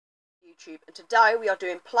YouTube, and today we are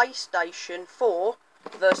doing PlayStation 4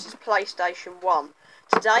 versus PlayStation 1.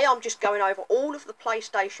 Today I'm just going over all of the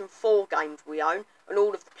PlayStation 4 games we own and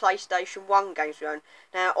all of the PlayStation 1 games we own.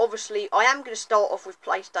 Now obviously I am going to start off with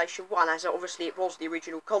PlayStation 1 as obviously it was the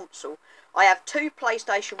original console. I have two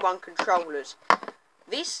PlayStation 1 controllers.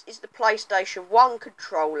 This is the PlayStation 1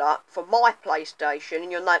 controller for my PlayStation,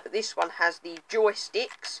 and you'll note that this one has the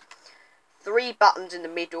joysticks, 3 buttons in the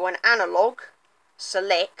middle, an analog,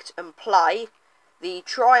 select and play, the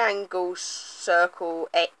triangle, circle,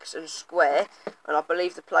 X and square, and I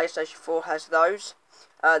believe the PlayStation 4 has those.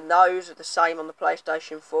 Those are the same on the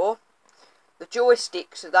PlayStation 4. The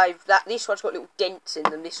joysticks, this one's got little dents in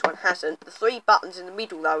them, this one hasn't. The 3 buttons in the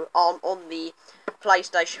middle though aren't on the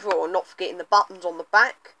PlayStation 4, not forgetting the buttons on the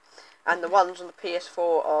back, and the ones on the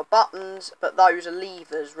PS4 are buttons, but those are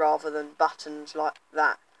levers rather than buttons like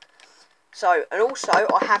that. So, and also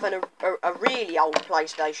I have a really old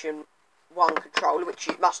PlayStation 1 controller, which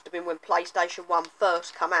it must have been when PlayStation 1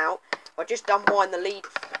 first come out. I just unwind the lead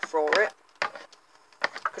for it,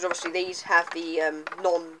 because obviously these have the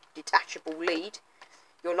non-detachable lead.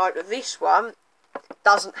 You'll note that this one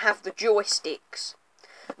doesn't have the joysticks.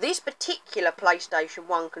 This particular PlayStation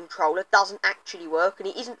 1 controller doesn't actually work, and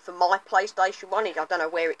it isn't for my PlayStation 1. I don't know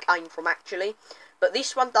where it came from actually. But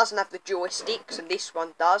this one doesn't have the joysticks, and this one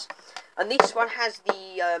does. And this one has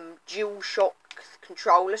the DualShock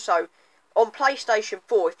controller. So on PlayStation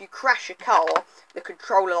 4, if you crash a car, the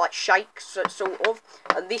controller like shakes, sort of.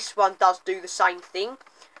 And this one does do the same thing.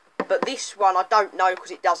 But this one I don't know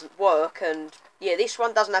because it doesn't work. And yeah, this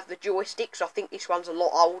one doesn't have the joysticks. So I think this one's a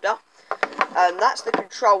lot older. That's the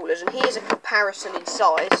controllers. And here's a comparison in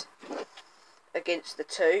size against the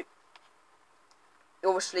two.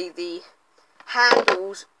 Obviously the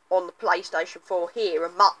handles on the PlayStation 4 here are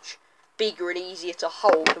much bigger and easier to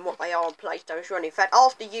hold than what they are on PlayStation 1. In fact,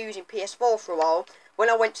 after using PS4 for a while, when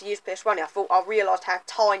I went to use PS1, I realised how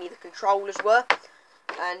tiny the controllers were.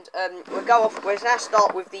 And we'll now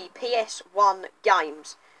start with the PS1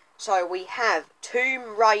 games. So we have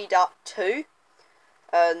Tomb Raider 2,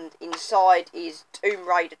 and inside is Tomb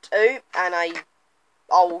Raider 2 and a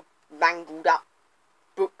old mangled up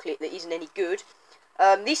booklet that isn't any good.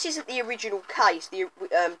 This isn't the original case. The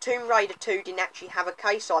Tomb Raider 2 didn't actually have a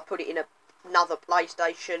case, so I put it in another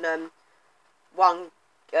PlayStation 1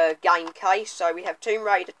 game case. So we have Tomb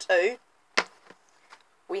Raider 2.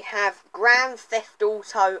 We have Grand Theft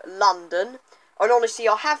Auto London. And honestly,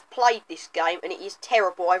 I have played this game, and it is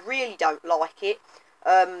terrible. I really don't like it.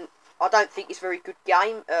 I don't think it's a very good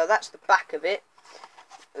game. That's the back of it.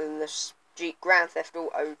 And the Grand Theft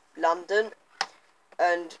Auto London.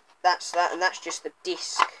 And that's that, and that's just the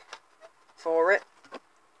disc for it,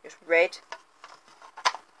 just red.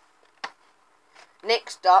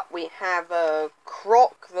 Next up we have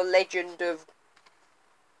Croc, the Legend of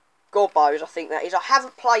Gobbos, I think that is. I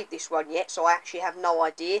haven't played this one yet, so I actually have no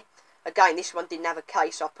idea. Again, this one didn't have a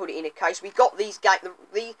case, so I put it in a case. We got these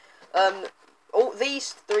all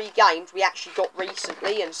these 3 games we actually got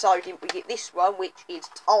recently, and so didn't we get this one, which is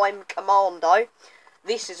Time Commando.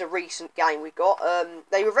 This is a recent game we got.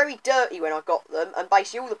 They were very dirty when I got them, and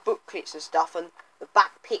basically all the booklets and stuff and the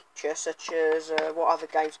back picture, such as what other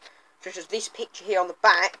games, such as this picture here on the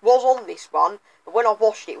back, was on this one, but when I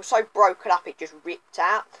washed it, it was so broken up it just ripped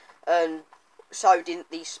out, and so didn't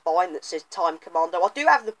the spine that says Time Commando. I do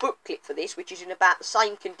have the booklet for this, which is in about the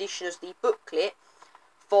same condition as the booklet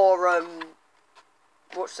for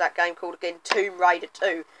what's that game called again? Tomb Raider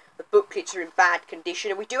 2. The booklets are in bad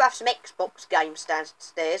condition, and we do have some Xbox games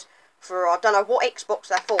downstairs for, I don't know what Xbox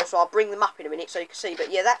they're for, so I'll bring them up in a minute so you can see.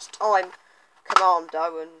 But yeah, that's Time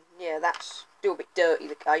Commando, and yeah, that's still a bit dirty,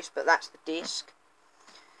 the case, but that's the disc.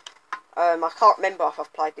 I can't remember if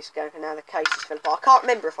I've played this game, and now the case is fell apart. I can't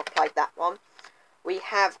remember if I've played that one. We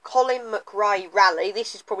have Colin McRae Rally.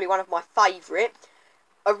 This is probably one of my favourite.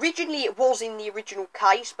 Originally it was in the original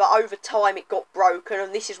case, but over time it got broken,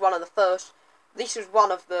 and this is one of the first. This was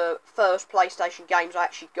one of the first PlayStation games I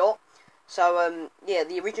actually got. So, yeah,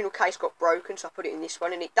 the original case got broken, so I put it in this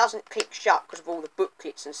one. And it doesn't click shut because of all the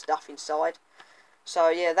booklets and stuff inside. So,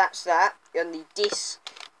 yeah, that's that. And the disc,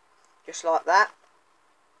 just like that.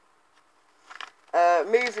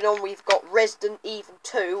 Moving on, we've got Resident Evil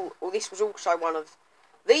 2. Well, this was also one of...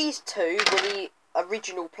 These two were the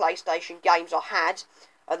original PlayStation games I had.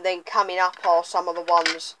 And then coming up are some of the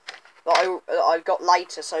ones that I got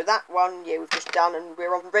later. So that one, yeah, we've just done, and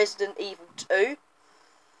we're on Resident Evil 2.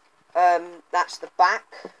 That's the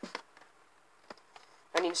back.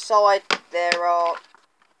 And inside there are,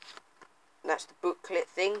 that's the booklet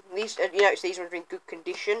thing. These, you notice these ones are in good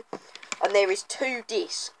condition. And there is 2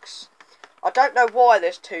 discs. I don't know why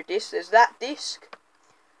there's 2 discs. There's that disc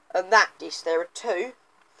and that disc. There are 2.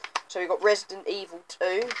 So we've got Resident Evil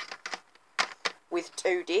 2 with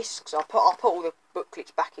 2 discs. I'll put all the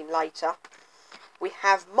booklets back in later. We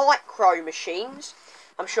have Micro Machines.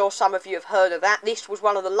 I'm sure some of you have heard of that. This was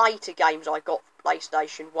one of the later games I got for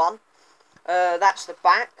PlayStation 1. That's the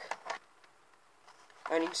back.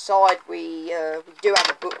 And inside we do have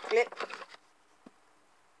a booklet.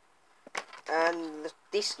 And the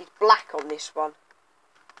disc is black on this one.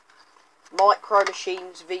 Micro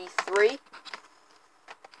Machines V3.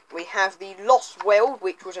 We have the Lost World,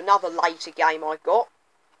 which was another later game I got.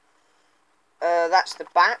 That's the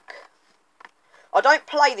back. I don't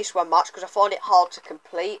play this one much because I find it hard to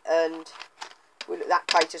complete, and that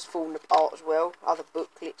case has fallen apart as well. Other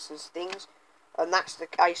booklets and things. And that's the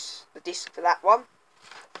disc for that one.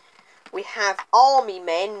 We have Army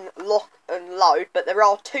Men, Lock and Load, but there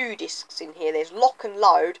are 2 discs in here. There's Lock and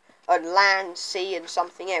Load and Land, Sea and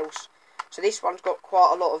something else. So this one's got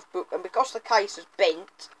quite a lot of book, and because the case is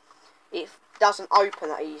bent, it doesn't open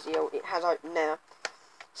that easy. It has opened now.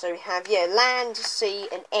 So we have, Land, Sea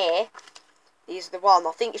and Air is the one.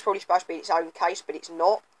 I think it's probably supposed to be its own case, but it's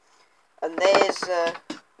not. And there's,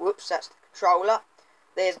 whoops, that's the controller.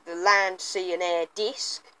 There's the Land, Sea and Air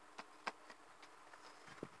disc.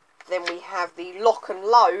 Then we have the Lock and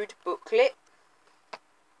Load booklet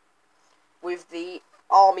with the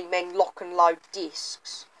Army Men Lock and Load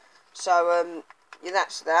discs. So,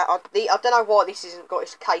 that's that. I don't know why this hasn't got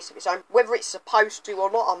its case of its own. Whether it's supposed to or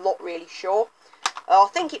not, I'm not really sure. I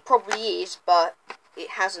think it probably is, but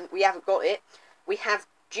it hasn't. We haven't got it. We have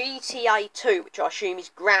GTA 2, which I assume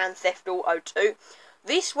is Grand Theft Auto 2.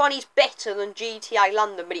 This one is better than GTA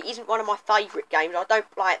London, but it isn't one of my favourite games. I don't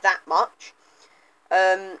play it that much.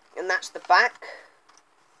 And that's the back.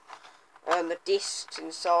 And the discs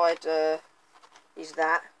inside is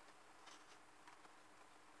that.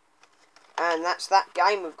 And that's that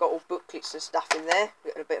game. We've got all booklets and stuff in there.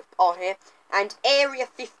 We've got a bit of art here. And Area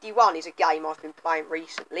 51 is a game I've been playing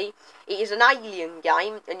recently. It is an alien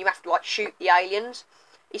game, and you have to, like, shoot the aliens.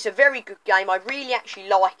 It's a very good game. I really actually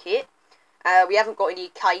like it. We haven't got any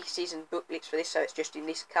cases and booklets for this, so it's just in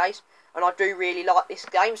this case. And I do really like this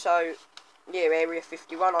game, so, yeah, Area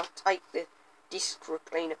 51. I'll take the disc for a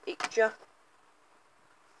cleaner picture.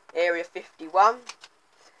 Area 51.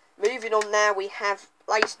 Moving on now, we have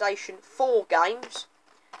PlayStation 4 games.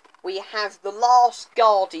 We have The Last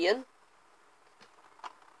Guardian,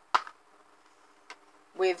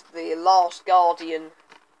 with the Last Guardian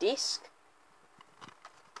disc,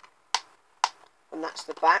 and that's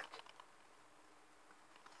the back.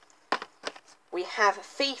 We have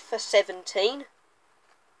FIFA 17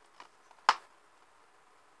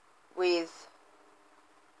 with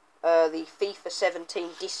the FIFA 17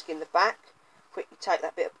 disc in the back. Quickly take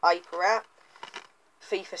that bit of paper out.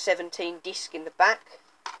 FIFA 17 disc in the back.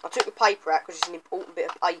 I took the paper out because it's an important bit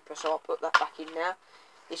of paper, so I'll put that back in now.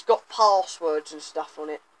 It's got passwords and stuff on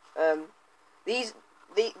it.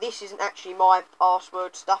 This isn't actually my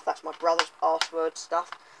password stuff. That's my brother's password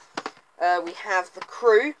stuff. We have The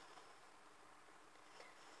Crew,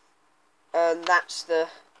 and that's the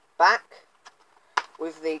back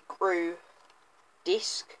with the Crew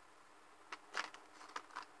disc.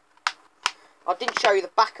 I didn't show you the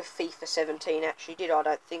back of FIFA 17 actually, did I? I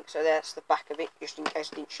don't think so. That's the back of it, just in case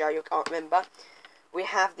I didn't show you, I can't remember. We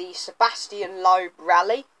have the Sebastian Loeb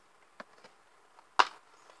Rally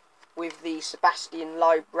with the Sebastian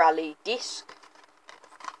Loeb Rally disc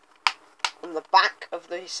on the back of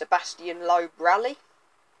the Sebastian Loeb Rally.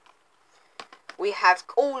 We have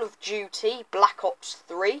Call of Duty Black Ops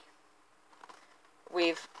 3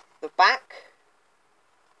 with the back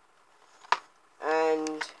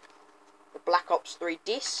and the Black Ops 3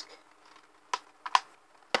 disc.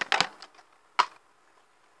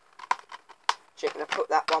 Just going to put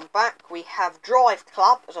that one back. We have Drive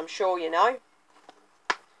Club, as I'm sure you know.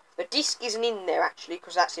 The disc isn't in there actually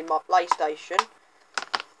because that's in my PlayStation.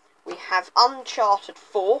 We have Uncharted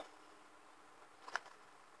 4,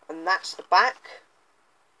 and that's the back.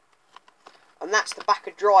 And that's the back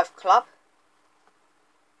of Drive Club.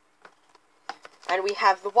 And we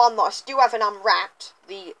have the one that I still haven't unwrapped,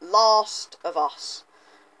 The Last of Us.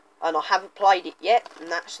 And I haven't played it yet,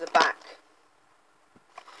 and that's the back.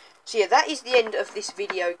 So yeah, that is the end of this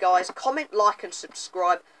video, guys. Comment, like and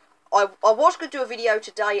subscribe. I was going to do a video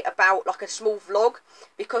today about like a small vlog,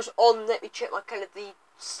 because on, let me check my calendar,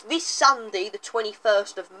 this Sunday, the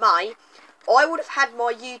 21st of May, I would have had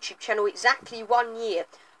my YouTube channel exactly 1 year.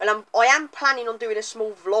 And I am planning on doing a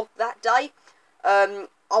small vlog that day. I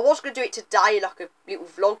was going to do it today, like a little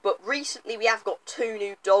vlog, but recently we have got 2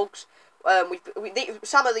 new dogs.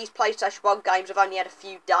 Some of these PlayStation 1 games have only had a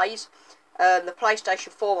few days. The PlayStation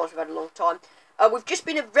 4 ones we've had a long time.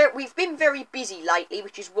 We've been very busy lately,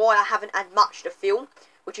 which is why I haven't had much to film.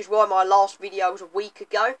 Which is why my last video was a week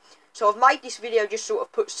ago. So I've made this video just sort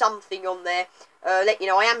of put something on there. Let you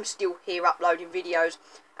know I am still here uploading videos.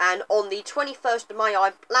 And on the 21st of May,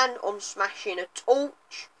 I plan on smashing a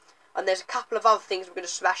torch. And there's a couple of other things we're going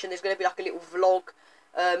to smash. And there's going to be like a little vlog.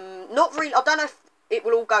 Not really, I don't know if it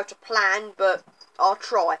will all go to plan, but I'll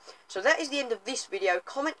try. So that is the end of this video.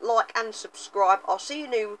 Comment, like, and subscribe. I'll see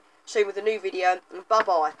you soon with a new video. Bye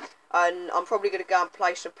bye. And I'm probably going to go and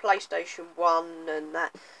play some PlayStation 1 and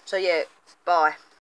that. So yeah, bye.